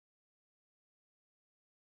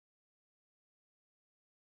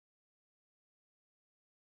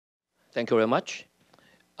Thank you very much.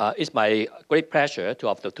 It's my great pleasure to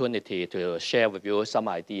have the opportunity to share with you some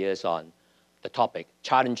ideas on the topic,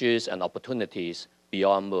 challenges and opportunities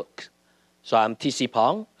beyond MOOCs. So I'm T.C.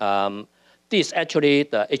 Pong. This is actually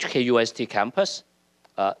the HKUST campus.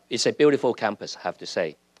 It's a beautiful campus, I have to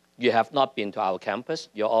say. You have not been to our campus,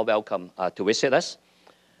 you're all welcome to visit us.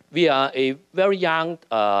 We are a very young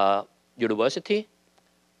university.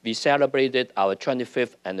 We celebrated our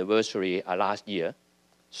 25th anniversary last year.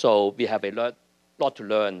 So we have a lot to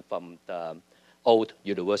learn from the old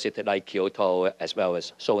university like Kyoto as well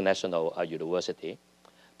as Seoul National University.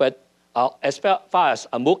 But as far as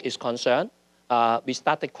a MOOC is concerned, we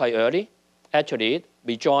started quite early. Actually,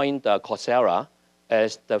 we joined Coursera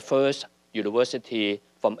as the first university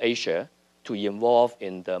from Asia to involve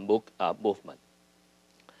in the MOOC movement.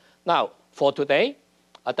 Now, for today,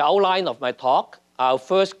 the outline of my talk, I'll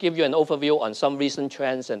first give you an overview on some recent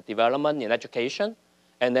trends and development in education,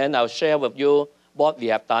 and then I'll share with you what we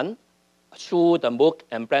have done through the MOOC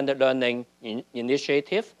and blended learning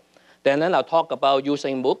initiative. Then I'll talk about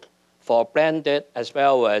using MOOC for blended as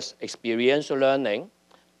well as experiential learning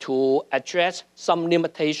to address some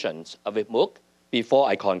limitations of a MOOC before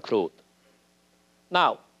I conclude.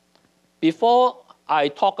 Now, before I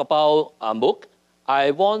talk about MOOC,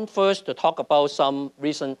 I want first to talk about some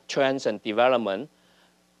recent trends and development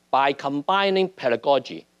by combining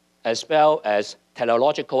pedagogy as well as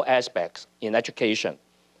technological aspects in education.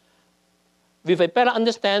 With a better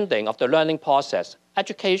understanding of the learning process,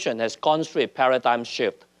 education has gone through a paradigm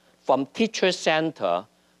shift from teacher-centered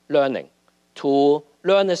learning to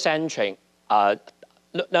learner-centric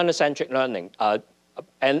learning,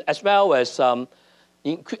 and as well as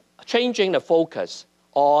changing the focus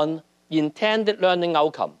on intended learning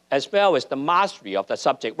outcome, as well as the mastery of the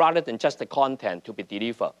subject rather than just the content to be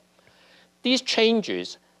delivered. These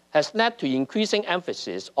changes has led to increasing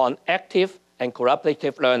emphasis on active and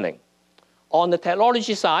collaborative learning. On the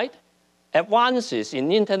technology side, advances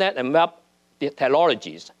in internet and web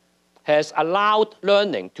technologies has allowed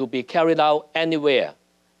learning to be carried out anywhere,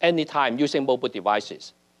 anytime using mobile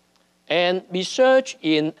devices. And research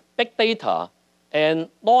in big data and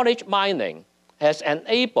knowledge mining has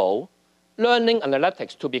enabled learning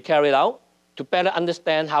analytics to be carried out to better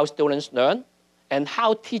understand how students learn and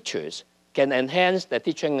how teachers can enhance their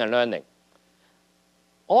teaching and learning.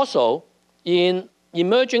 Also, in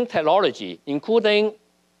emerging technology, including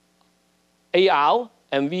AR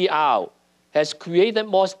and VR, has created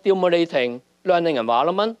more stimulating learning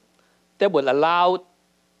environment that will allow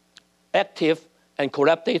active and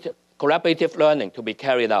collaborative learning to be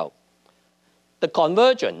carried out. The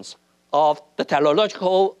convergence of the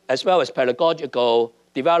technological as well as pedagogical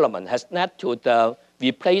development has led to the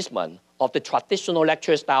replacement of the traditional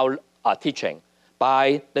lecture style teaching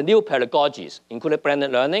by the new pedagogies, including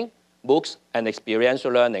blended learning, MOOCs, and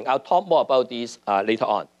experiential learning. I'll talk more about these later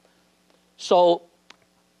on. So,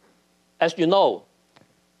 as you know,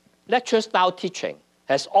 lecture style teaching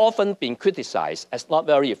has often been criticized as not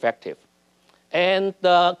very effective. And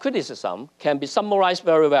the criticism can be summarized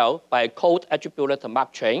very well by a quote attributed to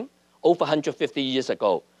Mark Twain over 150 years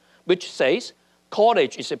ago, which says,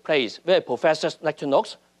 college is a place where a professor's lecture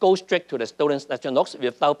notes go straight to the student's lecture notes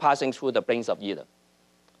without passing through the brains of either.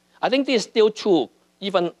 I think this is still true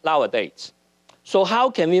even nowadays. So how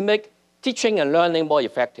can we make teaching and learning more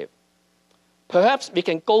effective? Perhaps we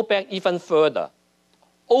can go back even further.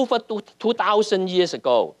 Over 2,000 years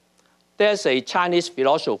ago, there's a Chinese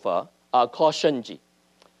philosopher called Shunji.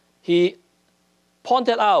 He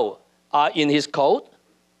pointed out in his quote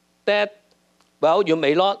that, well, you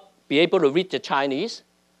may not be able to read the Chinese,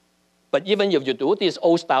 but even if you do this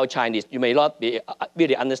old-style Chinese, you may not be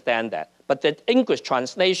really understand that. But the English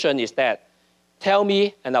translation is that, tell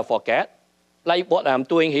me and I'll forget. Like what I'm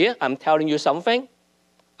doing here, I'm telling you something.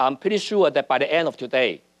 I'm pretty sure that by the end of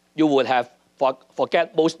today, you would have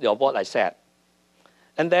forget most of what I said.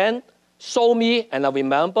 And then, show me and I'll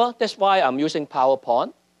remember. That's why I'm using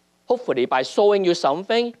PowerPoint. Hopefully, by showing you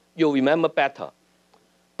something, you'll remember better.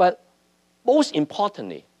 But most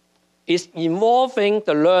importantly, is involving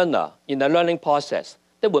the learner in the learning process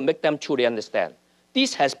that will make them truly understand.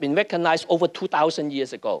 This has been recognized over 2,000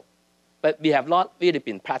 years ago, but we have not really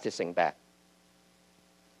been practicing that.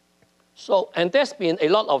 So, and there's been a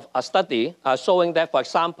lot of study showing that, for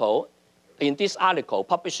example, in this article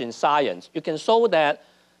published in Science, you can show that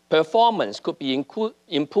performance could be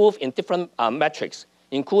improved in different metrics,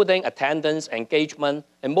 including attendance, engagement,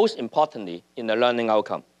 and most importantly, in the learning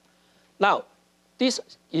outcome. Now, this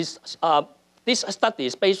study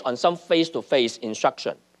is based on some face-to-face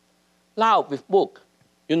instruction. Now, with MOOC,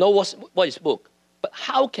 you know what is MOOC, but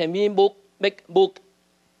how can we make MOOC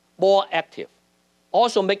more active.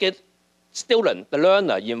 Also make it student, the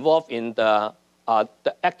learner, involved in the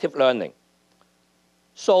active learning.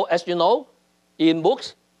 So as you know, in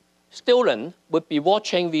MOOCs, students would be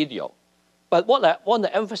watching video. But what I want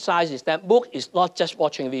to emphasize is that MOOC is not just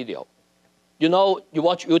watching video. You know, you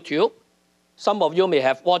watch YouTube. Some of you may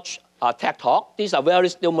have watched TED Talk. These are very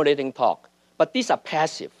stimulating talk. But these are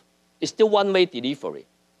passive. It's still one-way delivery.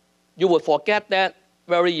 You will forget that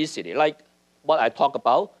very easily. Like what I talk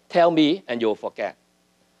about, tell me, and you will forget.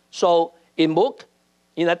 So in MOOC,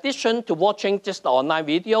 in addition to watching just the online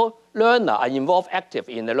video, learners are involved active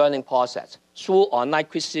in the learning process through online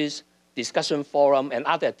quizzes, discussion forum, and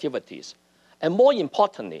other activities. And more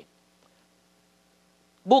importantly,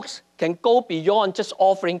 MOOCs can go beyond just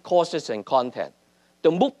offering courses and content.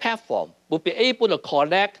 The MOOC platform will be able to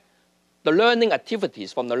collect the learning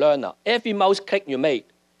activities from the learner. Every mouse click you make,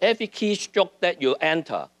 every keystroke that you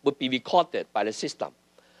enter will be recorded by the system.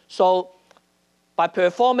 So by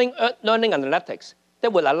performing learning analytics,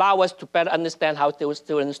 that will allow us to better understand how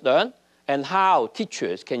students learn and how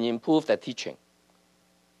teachers can improve their teaching.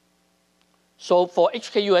 So for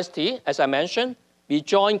HKUST, as I mentioned, we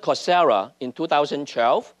joined Coursera in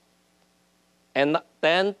 2012, and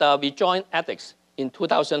then we joined edX in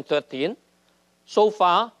 2013. So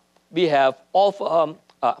far, we have offered,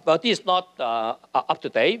 well, this is not up to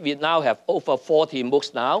date. We now have over 40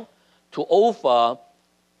 MOOCs now to over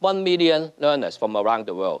 1 million learners from around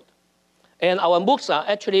the world. And our MOOCs are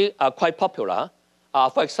actually quite popular.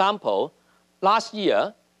 For example, last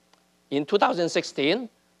year, in 2016,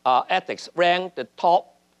 edX ranked the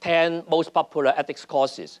top 10 most popular edX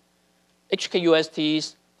courses.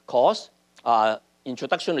 HKUST's course,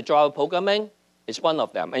 Introduction to Java Programming, is one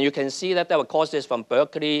of them. And you can see that there were courses from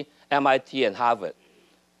Berkeley, MIT, and Harvard.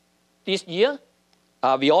 This year,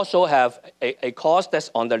 we also have a course that's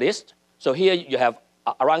on the list. So here you have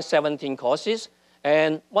around 17 courses.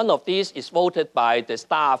 And one of these is voted by the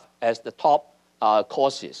staff as the top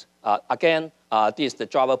courses. Again, this is the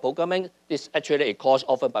Java programming. This is actually a course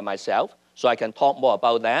offered by myself, so I can talk more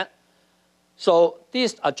about that. So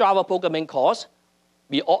this Java programming course,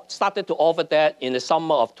 we started to offer that in the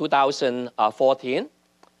summer of 2014.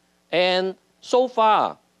 And so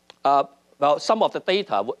far, well, some of the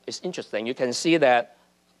data is interesting. You can see that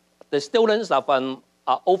the students are from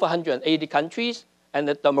over 180 countries, and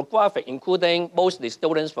the demographic, including mostly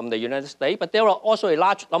students from the United States, but there are also a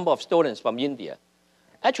large number of students from India.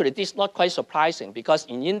 Actually, this is not quite surprising because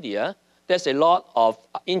in India, there's a lot of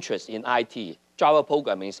interest in IT. Java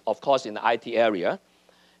programming is, of course, in the IT area.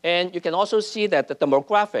 And you can also see that the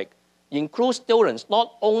demographic includes students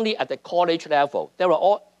not only at the college level. There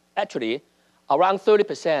are actually around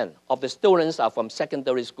 30% of the students are from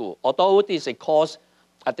secondary school, although this is a course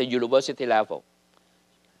at the university level.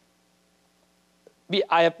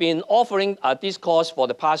 I have been offering this course for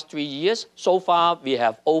the past 3 years. So far, we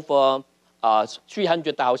have over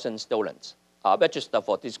 300,000 students registered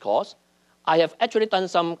for this course. I have actually done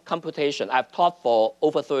some computation. I've taught for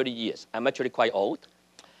over 30 years. I'm actually quite old.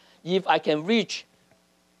 If I can reach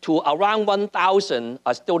to around 1,000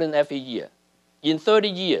 students every year, in 30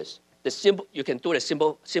 years, you can do the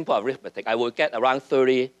simple arithmetic. I will get around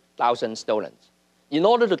 30,000 students. In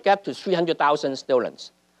order to get to 300,000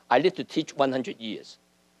 students, I need to teach 100 years.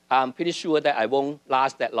 I'm pretty sure that I won't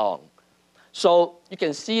last that long. So you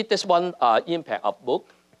can see this one impact of MOOC.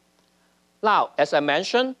 Now, as I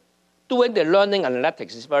mentioned, doing the learning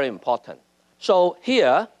analytics is very important. So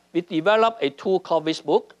here, we developed a tool called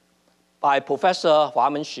VisMOOC by Professor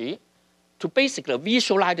Huamen Xu to basically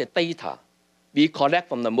visualize the data we collect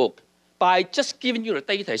from the MOOC. By just giving you the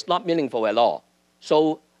data is not meaningful at all.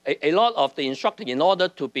 So a lot of the instructor, in order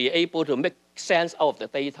to be able to make sense out of the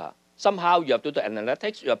data, somehow you have to do the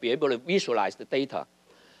analytics, you have to be able to visualize the data.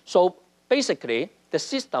 So basically, the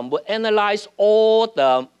system will analyze all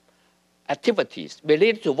the activities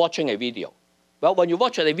related to watching a video. Well, when you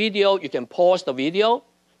watch a video, you can pause the video,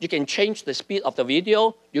 you can change the speed of the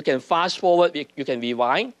video, you can fast forward, you can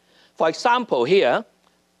rewind. For example, here,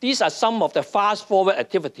 these are some of the fast forward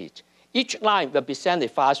activities. Each line represents a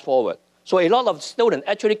fast forward. So a lot of students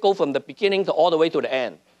actually go from the beginning to all the way to the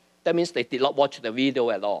end. That means they did not watch the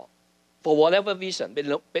video at all. For whatever reason,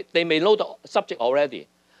 they may know the subject already.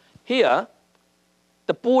 Here,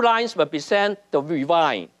 the blue lines represent the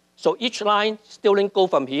rewind. So each line, students go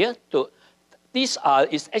from here to, this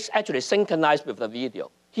is actually synchronized with the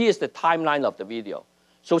video. Here is the timeline of the video.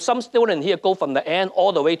 So some students here go from the end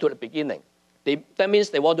all the way to the beginning. That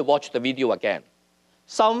means they want to watch the video again.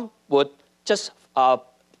 Some would just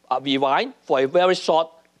rewind for a very short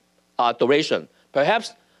duration.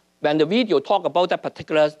 Perhaps when the video talked about that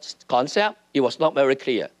particular concept, it was not very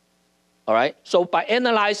clear. All right. So by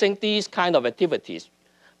analyzing these kind of activities,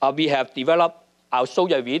 we have developed our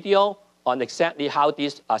social video on exactly how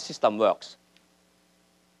this system works.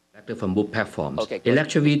 Selected from MOOC platforms. Okay, a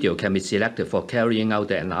lecture video can be selected for carrying out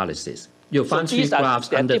the analysis. You'll find three these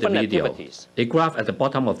graphs under the video. Activities. A graph at the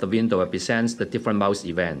bottom of the window represents the different mouse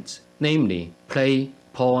events, namely play,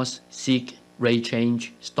 pause, seek, rate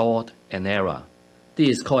change, start, and error. This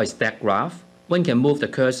is called a stack graph. One can move the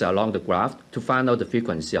cursor along the graph to find out the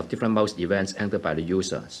frequency of different mouse events entered by the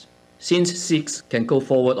users. Since seeks can go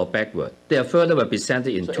forward or backward, they are further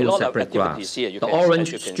represented in two separate graphs. The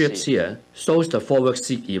orange strips here shows the forward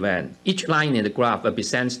seek event. Each line in the graph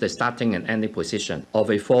represents the starting and ending position of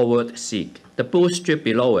a forward seek. The blue strip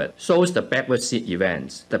below it shows the backward seek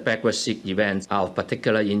events. The backward seek events are of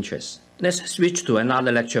particular interest. Let's switch to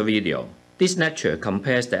another lecture video. This lecture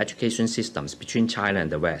compares the education systems between China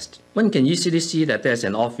and the West. One can easily see that there's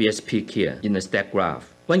an obvious peak here in the stack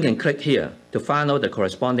graph. One can click here to find out the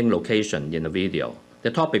corresponding location in the video. The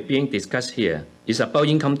topic being discussed here is about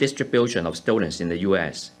income distribution of students in the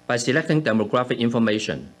US. By selecting demographic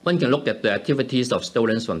information, one can look at the activities of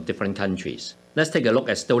students from different countries. Let's take a look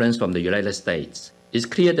at students from the United States. It's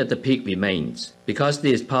clear that the peak remains, because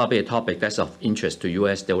this is probably a topic that's of interest to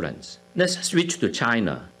US students. Let's switch to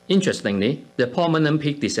China. Interestingly, the prominent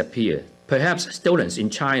peak disappeared. Perhaps students in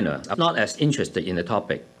China are not as interested in the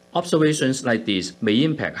topic. Observations like these may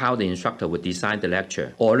impact how the instructor would design the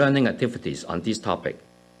lecture or learning activities on this topic.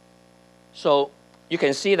 So you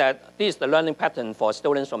can see that this is the learning pattern for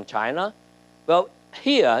students from China. Well,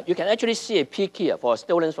 here you can actually see a peak here for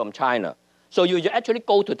students from China. So you actually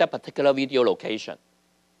go to that particular video location.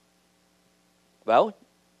 Well,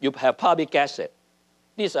 you have probably guessed it.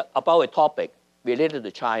 This is about a topic related to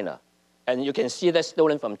China. And you can see that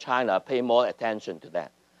students from China pay more attention to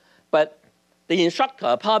that. But the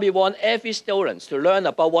instructor probably wants every student to learn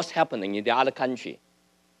about what's happening in the other country,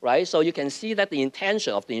 right? So you can see that the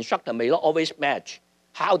intention of the instructor may not always match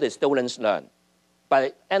how the students learn.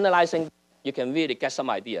 By analyzing, you can really get some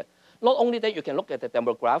idea. Not only that, you can look at the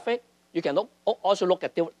demographic, you can also look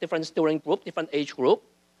at different student group, different age group,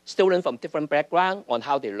 students from different background on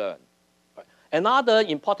how they learn. Another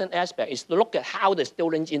important aspect is to look at how the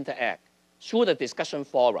students interact through the discussion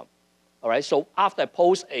forum. All right, so after I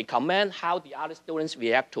post a comment, how the other students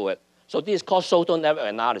react to it. So this is called social network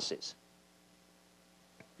analysis.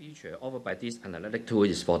 The feature offered by this analytic tool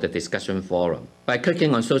is for the discussion forum. By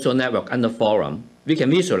clicking on social network under forum, we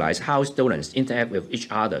can visualize how students interact with each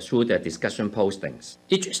other through their discussion postings.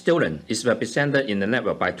 Each student is represented in the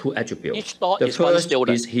network by two attributes. The first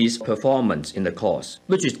is his performance in the course,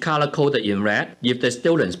 which is color-coded in red if the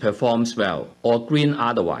student performs well, or green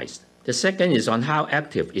otherwise. The second is on how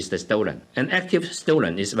active is the student. An active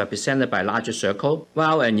student is represented by a larger circle,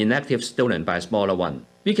 while an inactive student by a smaller one.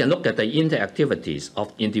 We can look at the interactivities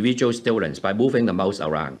of individual students by moving the mouse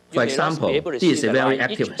around. For example, this is a very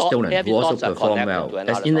active student who also performed well,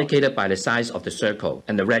 as indicated by the size of the circle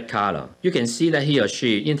and the red color. You can see that he or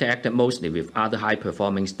she interacted mostly with other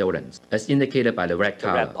high-performing students, as indicated by the red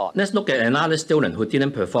color. Let's look at another student who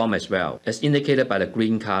didn't perform as well, as indicated by the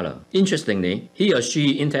green color. Interestingly, he or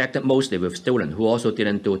she interacted mostly with students who also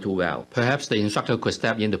didn't do too well. Perhaps the instructor could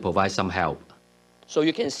step in to provide some help. So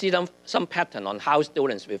you can see some pattern on how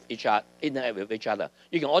students interact with each other.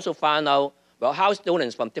 You can also find out, well, how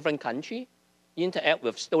students from different countries interact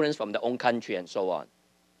with students from their own country and so on.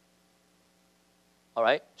 All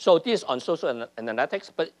right, so this is on social analytics,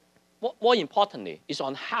 but more importantly, is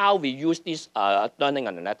on how we use this learning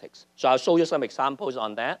analytics. So I'll show you some examples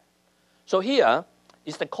on that. So here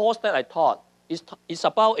is the course that I taught. It's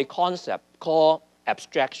about a concept called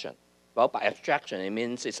abstraction. Well, by abstraction, it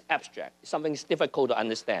means it's abstract. It's something that's difficult to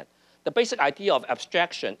understand. The basic idea of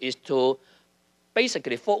abstraction is to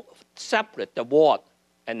basically separate the what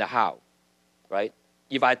and the how, right?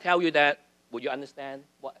 If I tell you that, would you understand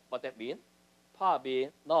what that means? Probably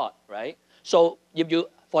not, right? So if you,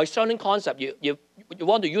 for a certain concept, you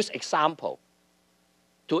want to use example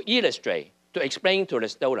to illustrate, to explain to the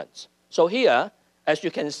students. So here, as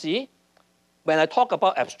you can see, when I talk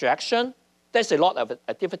about abstraction, there's a lot of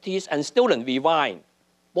activities, and students rewind,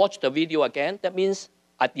 watch the video again. That means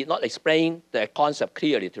I did not explain the concept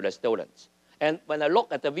clearly to the students. And when I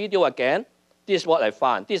look at the video again, this is what I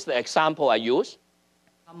found. This is the example I use.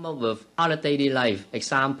 Come up with other daily life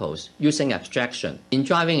examples using abstraction. In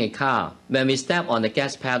driving a car, when we step on the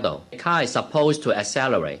gas pedal, the car is supposed to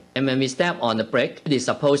accelerate. And when we step on the brake, it is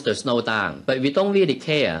supposed to slow down. But we don't really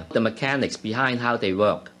care the mechanics behind how they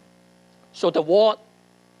work. So the what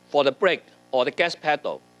for the brake or the gas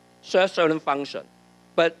pedal serves certain function.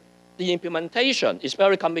 But the implementation is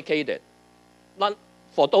very complicated.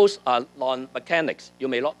 for those non-mechanics, you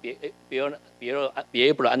may not be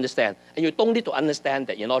able to understand. And you don't need to understand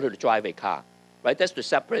that in order to drive a car, right? That's to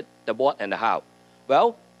separate the what and the how.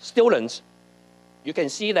 Well, students, you can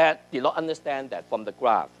see that did not understand that from the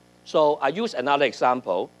graph. So I use another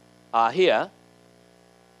example here.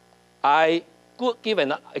 I could give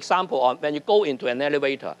an example on when you go into an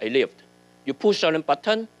elevator, a lift. You push certain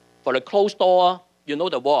button for the closed door, you know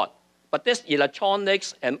the what. But this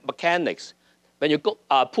electronics and mechanics, when you go,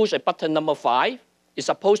 push a button number 5, it's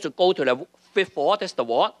supposed to go to the 5th floor, that's the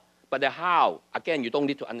what. But the how, again, you don't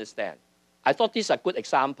need to understand. I thought these are good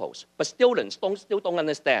examples. But students still don't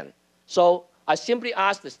understand. So I simply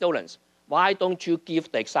ask the students, why don't you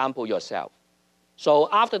give the example yourself? So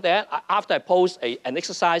after that, after I post an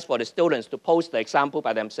exercise for the students to post the example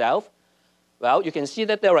by themselves, well, you can see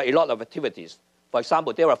that there are a lot of activities. For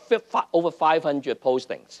example, there are over 500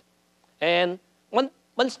 postings. And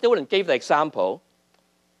one student gave the example,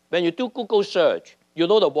 when you do Google search, you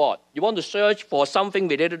know the what. You want to search for something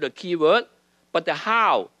related to the keyword, but the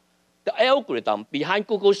how, the algorithm behind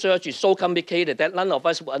Google search is so complicated that none of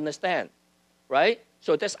us will understand, right?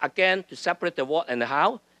 So that's, again, to separate the what and the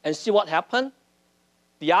how, and see what happened.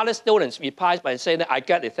 The other students replied by saying, I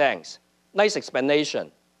get it, thanks. Nice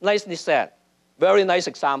explanation, nicely said, very nice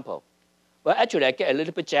example. Well, actually, I get a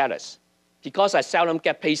little bit jealous because I seldom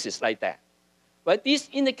get pages like that. But this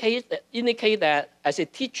indicate that as a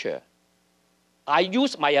teacher, I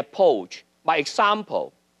use my approach, my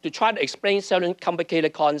example, to try to explain certain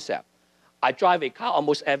complicated concepts. I drive a car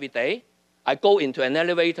almost every day. I go into an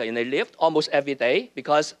elevator in a lift almost every day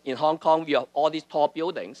because in Hong Kong, we have all these tall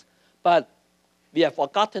buildings. But we have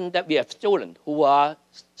forgotten that we have students who are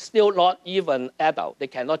still not even adult. They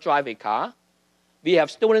cannot drive a car. We have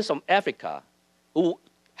students from Africa who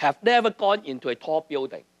have never gone into a tall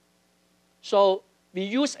building. So we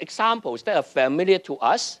use examples that are familiar to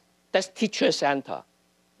us. That's teacher-centered,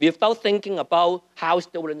 without thinking about how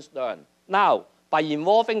students learn. Now, by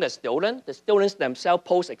involving the students themselves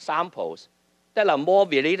post examples that are more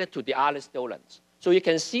related to the other students. So you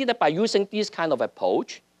can see that by using this kind of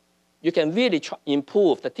approach, you can really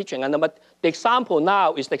improve the teaching. And the example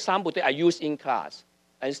now is the example that I use in class.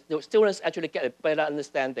 And the students actually get a better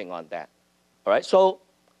understanding on that. All right, so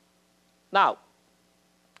now,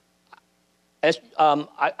 as,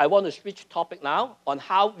 I want to switch topic now on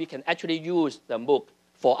how we can actually use the MOOC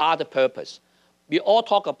for other purpose. We all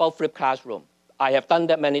talk about flipped classroom. I have done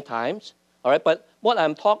that many times. All right, but what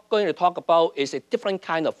I'm going to talk about is a different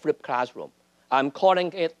kind of flipped classroom. I'm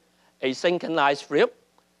calling it a synchronized flip.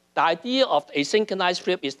 The idea of a synchronized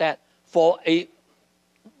flip is that for a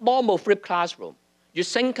normal flipped classroom, you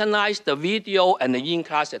synchronize the video and the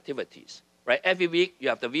in-class activities. Right? Every week you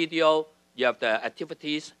have the video, you have the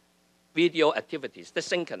activities, video activities, they're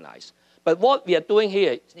synchronized. But what we are doing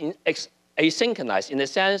here is asynchronized in the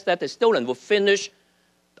sense that the student will finish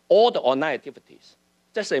all the online activities,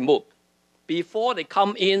 just a MOOC, before they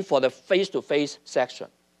come in for the face-to-face section.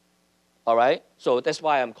 All right? So that's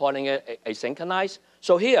why I'm calling it asynchronized.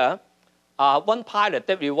 So here, one pilot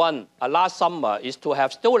that we run last summer is to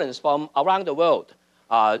have students from around the world.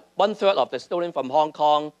 1/3 of the students from Hong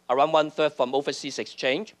Kong, around 1/3 from overseas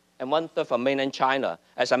exchange, and 1/3 from mainland China.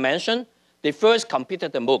 As I mentioned, they first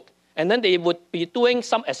completed the MOOC, and then they would be doing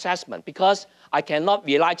some assessment because I cannot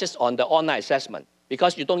rely just on the online assessment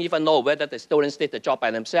because you don't even know whether the students did the job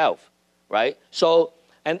by themselves, right? So,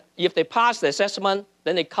 and if they pass the assessment,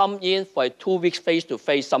 then they come in for a 2 weeks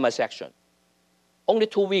face-to-face summer section. Only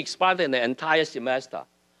 2 weeks rather than the entire semester.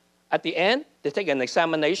 At the end, they take an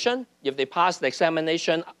examination. If they pass the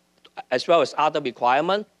examination as well as other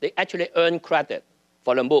requirements, they actually earn credit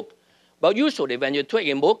for the MOOC. But usually when you take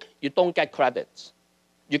a MOOC, you don't get credits.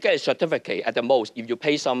 You get a certificate at the most if you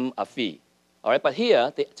pay some fee. All right? But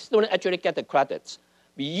here, the students actually get the credits.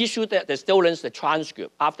 We issue the students the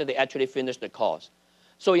transcript after they actually finish the course.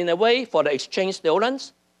 So in a way, for the exchange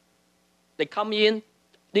students, they come in,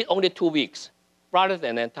 need only 2 weeks rather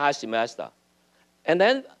than the entire semester. And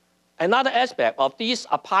then another aspect of this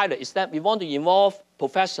pilot is that we want to involve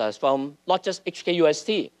professors from not just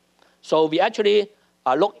HKUST. So we actually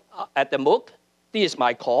look at the MOOC. This is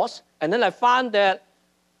my course. And then I found that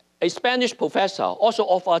a Spanish professor also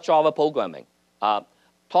offers Java programming.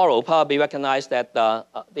 Toro probably recognized that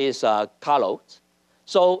this is Carlos.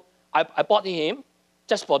 So I brought him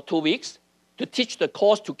just for 2 weeks to teach the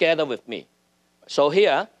course together with me. So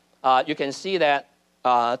here, you can see that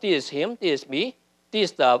this is him, this is me.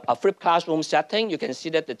 This is the flipped classroom setting. You can see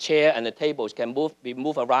that the chair and the tables can be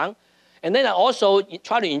moved around. And then I also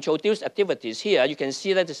try to introduce activities here. You can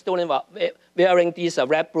see that the students are wearing these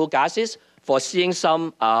red-blue glasses for seeing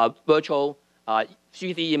some virtual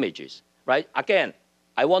 3D images, right? Again,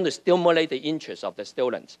 I want to stimulate the interest of the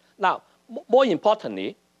students. Now, more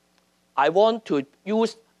importantly, I want to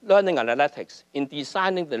use learning analytics in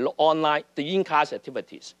designing the in-class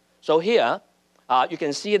activities. So here, you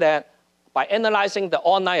can see that by analyzing the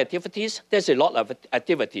online activities, there's a lot of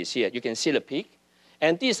activities here. You can see the peak.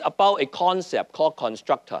 And this is about a concept called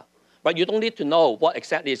constructor. But you don't need to know what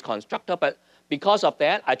exactly is constructor, but because of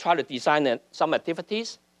that, I try to design some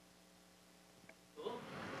activities.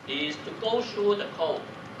 Is to go through the code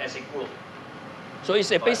as a group. So it's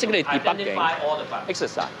basically debugging all the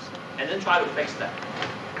exercise and then try to fix them.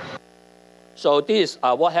 So this is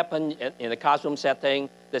what happened in the classroom setting.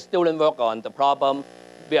 The student work on the problem.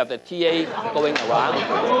 We have the TA going around.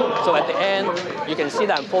 So at the end, you can see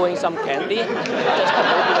that I'm throwing some candy just to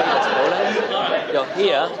motivate the students.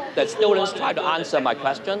 Here, the students try to answer my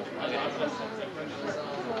question.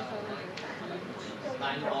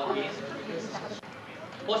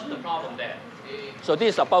 What's the problem there? So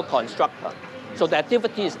this is about constructor. So the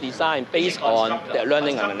activity is designed based on the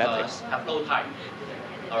learning analytics. Have no type.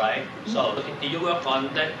 All right. So did you work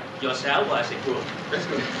on that yourself or as a group? As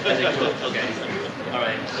a group. Okay. All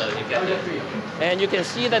right. So you get it. And you can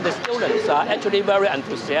see that the students are actually very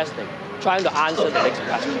enthusiastic, trying to answer the next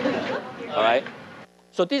question. All right.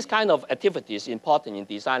 So this kind of activity is important in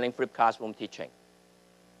designing flipped classroom teaching.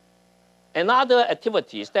 Another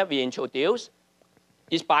activities that we introduce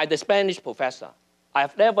is by the Spanish professor.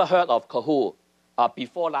 I've never heard of Kahoot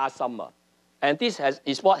before last summer. And this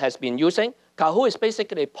is what has been using. Kahoot is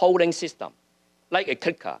basically a polling system, like a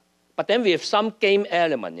clicker, but then we have some game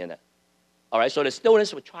element in it. All right, so the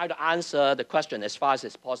students will try to answer the question as fast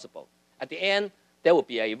as possible. At the end, there will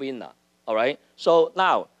be a winner. All right, so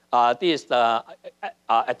now this is the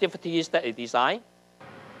activities that I designed.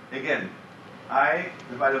 Again,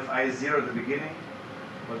 the value of I is 0 at the beginning.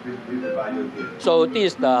 What will be the value here? So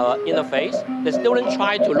this is the interface. The student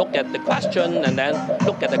try to look at the question and then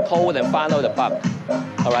look at the code and find out the bug.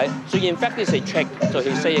 All right. So in fact, it's a trick. So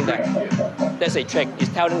he's saying that there's a trick. He's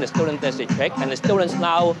telling the student there's a trick, and the students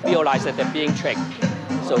now realize that they're being tricked.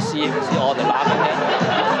 So see all the laughing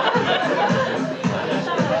there.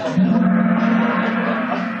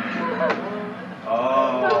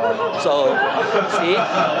 So, see,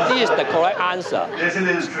 this is the correct answer. There's a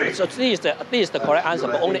little trick. So this is the correct answer,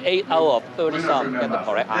 but only 8 out of 30 some get the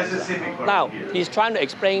correct answer. Now, he's trying to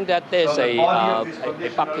explain that there's a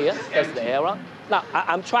bug here, that's the error. Now,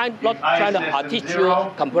 I'm not trying to teach you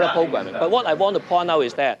computer programming, but what I want to point out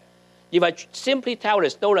is that if I simply tell the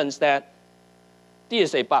students that this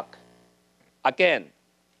is a bug, again,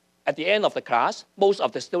 at the end of the class, most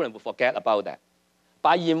of the students will forget about that.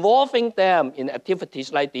 By involving them in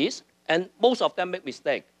activities like this, and most of them make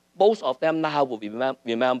mistakes, most of them now will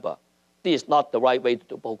remember this is not the right way to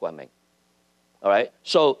do programming. All right?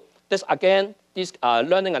 So this, again, this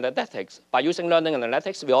learning analytics, by using learning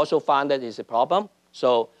analytics, we also found that it's a problem.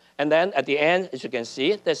 So, and then at the end, as you can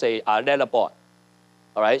see, there's a leaderboard.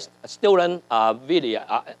 All right? Students are really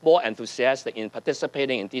more enthusiastic in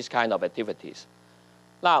participating in these kind of activities.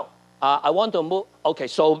 Now, I want to move, okay,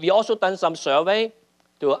 so we also done some survey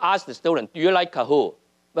to ask the student, do you like Kahoot?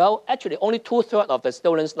 Well, actually, only 2/3 of the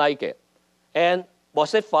students like it. And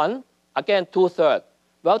was it fun? Again, 2/3.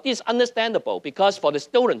 Well, this is understandable because for the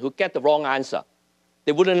student who get the wrong answer,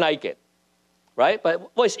 they wouldn't like it, right?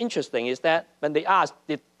 But what is interesting is that when they ask,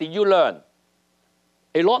 did you learn?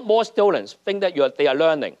 A lot more students think that they are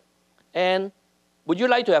learning. And would you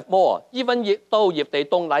like to have more? Even though if they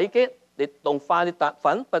don't like it, they don't find it that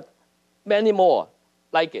fun, but many more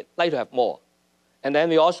like it, like to have more. And then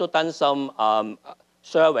we also done some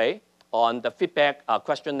survey on the feedback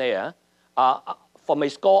questionnaire. From a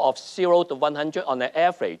score of 0 to 100 on the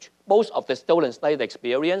average, most of the students like the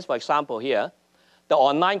experience. For example, here, the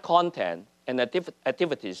online content and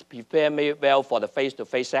activities prepare me well for the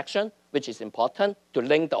face-to-face section, which is important to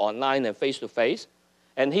link the online and face-to-face.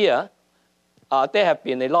 And here, there have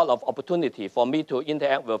been a lot of opportunity for me to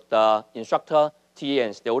interact with the instructor, TA,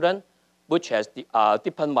 and student, which has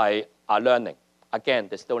deepened my learning. Again,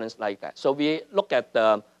 the students like that. So we look at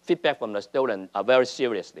the feedback from the student very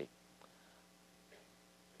seriously.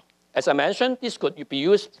 As I mentioned, this could be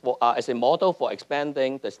used as a model for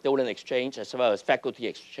expanding the student exchange as well as faculty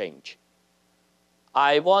exchange.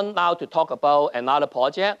 I want now to talk about another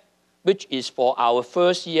project, which is for our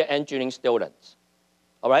first-year engineering students.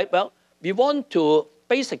 All right, well, we want to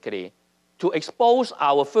basically to expose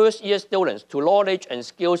our first-year students to knowledge and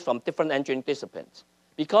skills from different engineering disciplines.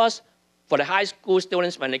 Because for the high school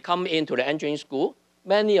students, when they come into the engineering school,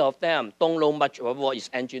 many of them don't know much about what is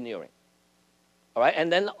engineering. All right,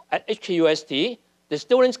 and then at HKUST, the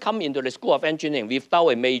students come into the School of Engineering without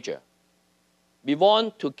a major. We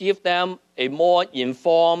want to give them a more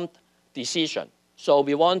informed decision. So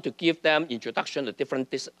we want to give them introduction to different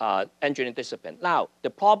engineering disciplines. Now, the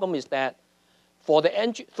problem is that for the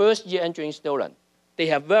first-year engineering student, they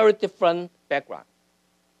have very different background.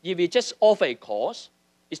 If we just offer a course,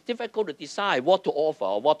 it's difficult to decide what to offer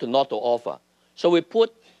or what to not to offer. So we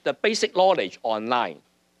put the basic knowledge online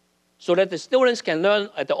so that the students can learn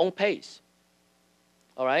at their own pace.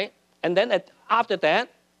 All right? And then after that,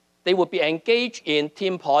 they will be engaged in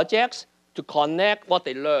team projects to connect what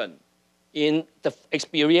they learn in the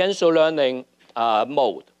experiential learning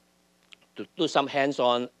mode, to do some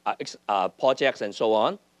hands-on projects and so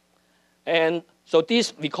on. And so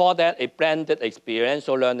this, we call that a blended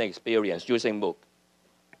experiential learning experience using MOOC.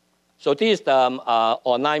 So this is the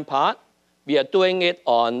online part. We are doing it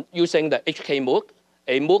using the HK MOOC,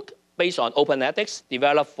 a MOOC based on open ethics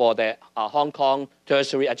developed for the Hong Kong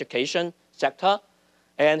tertiary education sector.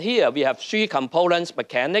 And here we have 3 components: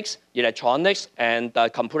 mechanics, electronics, and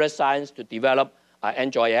computer science to develop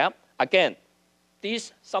Android app. Again,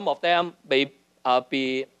 some of them may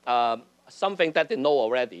be something that they know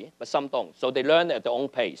already, but some don't. So they learn at their own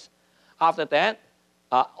pace. After that,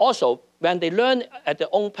 also, when they learn at their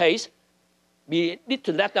own pace, we need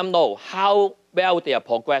to let them know how well they are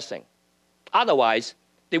progressing. Otherwise,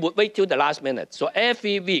 they would wait till the last minute. So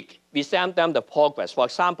every week, we send them the progress. For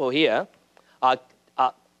example, here,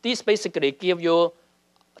 this basically gives you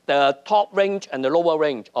the top range and the lower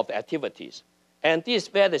range of the activities. And this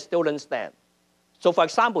is where the students stand. So for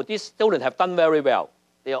example, these students have done very well.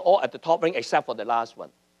 They are all at the top range except for the last one,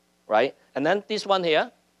 right? And then this one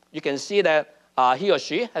here, you can see that he or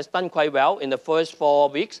she has done quite well in the first 4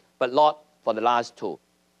 weeks, but not for the last 2.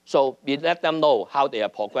 So we let them know how they are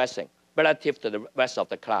progressing relative to the rest of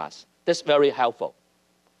the class. That's very helpful.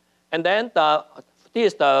 And then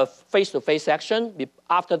this is the face-to-face section.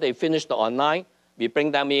 After they finish the online, we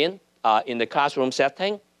bring them in the classroom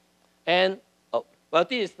setting. And, well,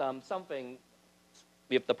 this is something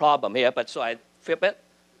with the problem here, but so I flip it.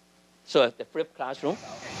 So the flip classroom.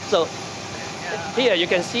 So here you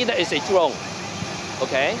can see that it's a drone,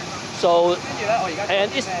 okay? So,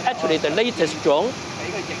 and it's actually the latest drone.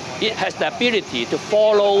 It has the ability to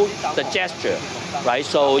follow the gesture, right?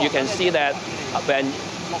 So you can see that when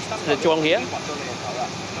the drone here.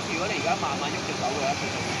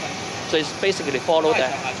 So it's basically follow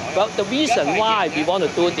that. Well, the reason why we want to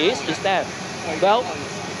do this is that, well,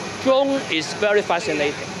 drone is very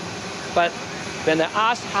fascinating. But when I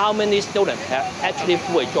ask how many students have actually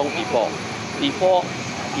flew a drone before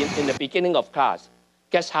in the beginning of class,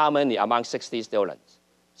 guess how many among 60 students?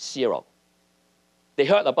 0. They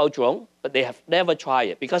heard about drone, but they have never tried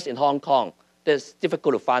it because in Hong Kong, it's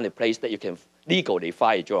difficult to find a place that you can legally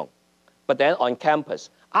fly a drone. But then on campus,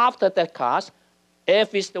 after that class,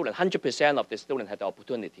 every student, 100% of the students had the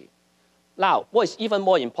opportunity. Now, what is even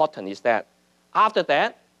more important is that after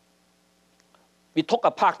that, we took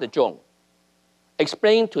apart the drone,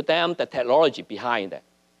 explained to them the technology behind it.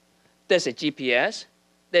 There's a GPS,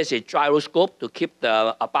 there's a gyroscope to keep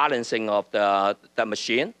the balancing of the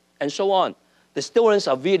machine, and so on. The students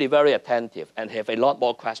are really very attentive and have a lot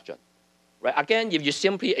more questions. Right? Again, if you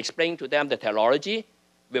simply explain to them the technology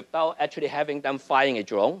without actually having them flying a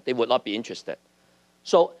drone, they would not be interested.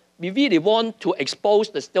 So we really want to expose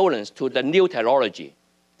the students to the new technology,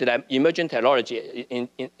 to the emerging technology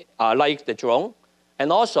like the drone. And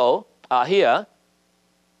also here,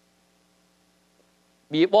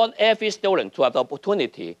 we want every student to have the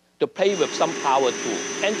opportunity to play with some power tool.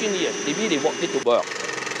 Engineers, they really need to work.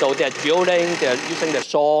 So they're drilling, they're using the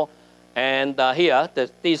saw. And here,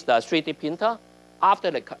 this is the 3D printer. After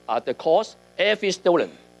the course, every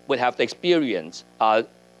student would have the experience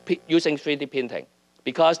using 3D printing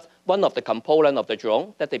because one of the components of the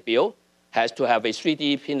drone that they build has to have a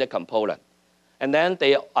 3D printed component. And then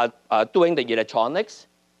they are doing the electronics,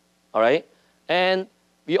 all right? And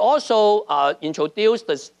we also introduced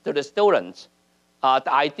to the students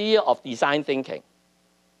the idea of design thinking.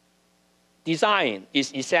 Design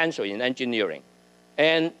is essential in engineering.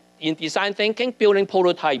 And in design thinking, building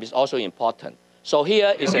prototype is also important. So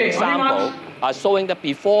here is an example showing that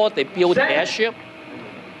before they build the airship,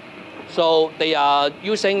 so they are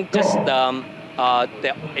using just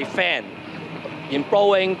a fan in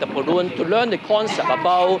blowing the balloon to learn the concept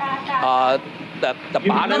about the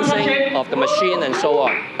balancing of the machine and so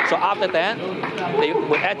on. So after that, they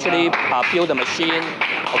will actually build the machine,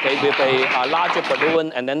 okay, with a larger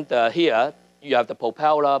balloon, and then here you have the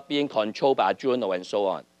propeller being controlled by Arduino and so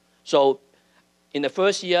on. So in the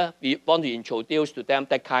first year, we want to introduce to them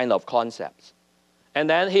that kind of concepts. And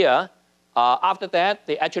then here, After that,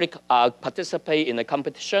 they actually participate in a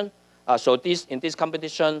competition. So in this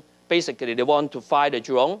competition, basically they want to fly the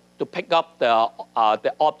drone to pick up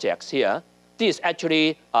the objects here. This is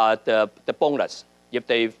actually the bonus. If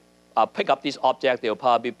they pick up this object, they'll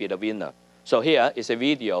probably be the winner. So here is a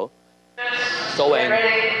video showing. Get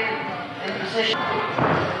ready. In position.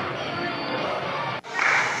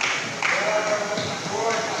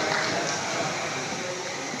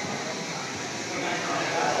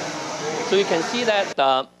 So you can see that,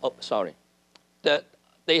 that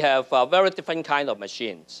they have very different kind of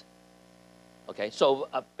machines. Okay, so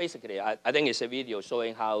basically, I think it's a video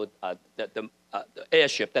showing how the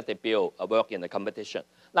airship that they built work in the competition.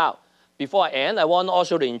 Now, before I end, I want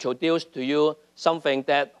also to introduce to you something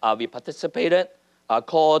that we participated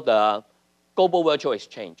called the Global Virtual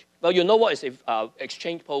Exchange. Well, you know what is an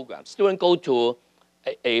exchange program. Students go to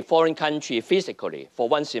a foreign country physically for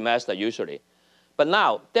 1 semester usually. But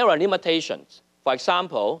now, there are limitations. For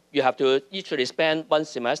example, you have to usually spend 1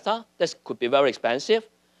 semester. This could be very expensive.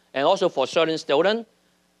 And also for certain students,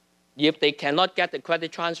 if they cannot get the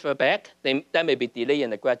credit transfer back, there may be delay in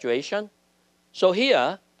the graduation. So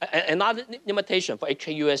here, another limitation for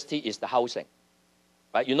HKUST is the housing.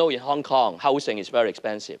 Right? You know, in Hong Kong, housing is very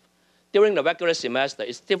expensive. During the regular semester,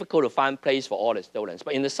 it's difficult to find place for all the students.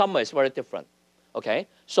 But in the summer, it's very different. Okay?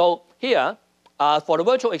 So here, for the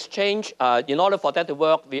virtual exchange, in order for that to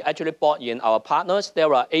work, we actually brought in our partners.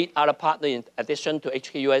 There are 8 other partners in addition to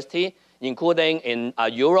HKUST, including in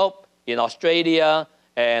Europe, in Australia,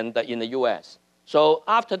 and in the US. So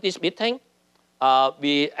after this meeting,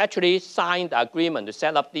 we actually signed the agreement to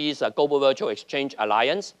set up these Global Virtual Exchange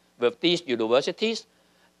Alliance with these universities.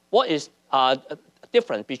 What is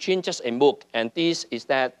different between just a MOOC and these is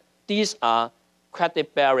that these are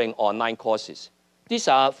credit-bearing online courses. These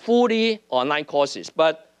are fully online courses,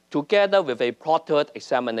 but together with a proctored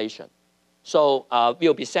examination. So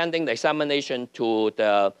we'll be sending the examination to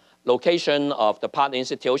the location of the partner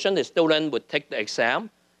institution. The student would take the exam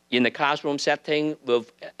in a classroom setting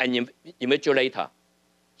with an invigilator.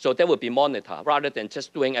 So that would be monitored rather than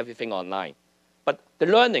just doing everything online. But the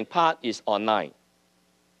learning part is online.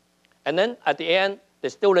 And then at the end, the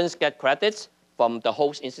students get credits from the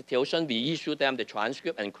host institution. We issue them the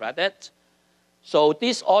transcript and credits. So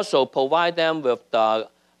this also provides them with a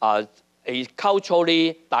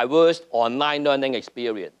culturally diverse online learning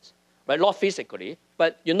experience, right? Not physically,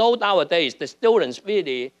 but you know nowadays the students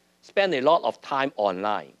really spend a lot of time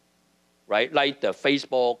online, right? Like the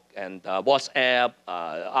Facebook and WhatsApp,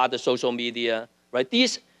 other social media, right?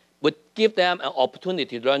 These would give them an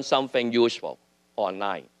opportunity to learn something useful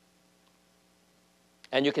online.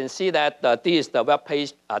 And you can see that this is the web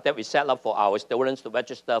page that we set up for our students to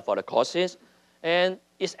register for the courses. And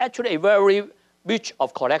it's actually a very rich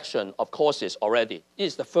collection of courses already.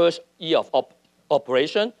 This is the first year of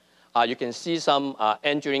operation. You can see some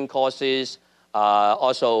engineering courses,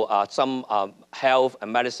 also some health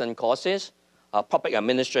and medicine courses, public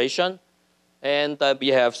administration. And we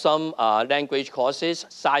have some language courses,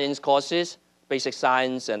 science courses, basic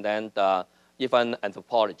science, and then even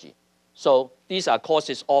anthropology. So these are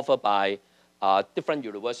courses offered by different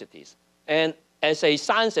universities. And as a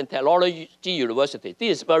science and technology university,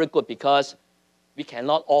 this is very good because we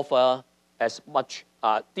cannot offer as much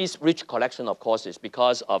this rich collection of courses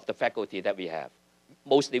because of the faculty that we have,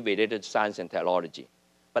 mostly related to science and technology.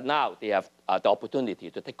 But now they have the opportunity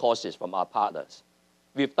to take courses from our partners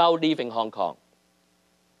without leaving Hong Kong.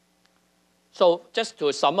 So just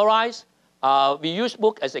to summarize, we use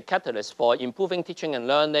MOOC as a catalyst for improving teaching and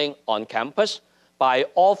learning on campus by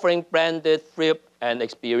offering branded, flipped, and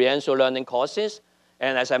experiential learning courses.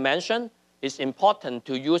 And as I mentioned, it's important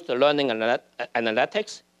to use the learning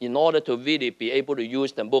analytics in order to really be able to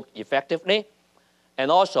use the MOOC effectively.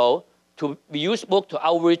 And also, we use MOOC to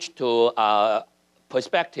outreach to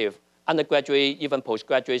prospective undergraduate, even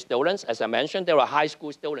postgraduate students. As I mentioned, there are high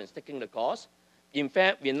school students taking the course. In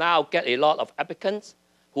fact, we now get a lot of applicants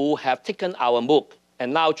who have taken our MOOC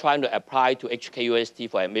and now trying to apply to HKUST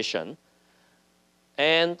for admission.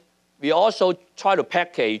 And we also try to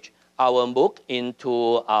package our MOOC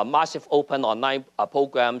into massive open online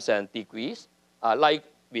programs and degrees. Like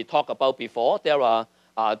we talked about before, there are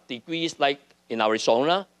degrees like in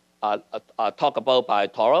Arizona, talked about by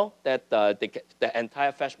Toro, that the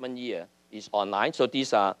entire freshman year is online. So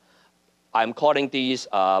these are, I'm calling these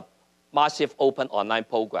massive open online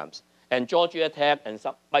programs. And Georgia Tech and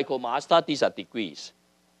MicroMaster, these are degrees.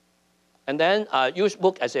 And then use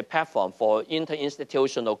MOOC as a platform for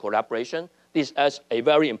interinstitutional collaboration. This is a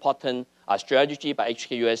very important strategy by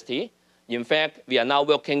HKUST. In fact, we are now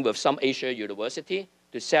working with some Asia university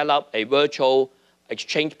to set up a virtual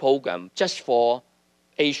exchange program just for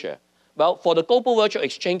Asia. Well, for the global virtual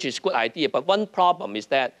exchange, it's a good idea, but one problem is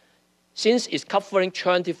that since it's covering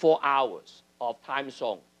 24 hours of time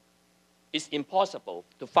zone, it's impossible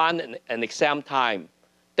to find an exam time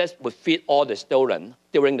that would fit all the students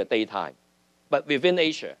during the daytime. But within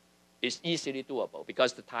Asia, it's easily doable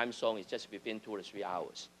because the time zone is just within 2 to 3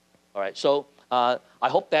 hours. All right, so I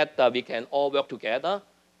hope that we can all work together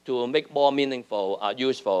to make more meaningful,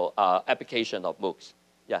 useful application of MOOCs.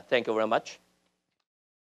 Yeah, thank you very much.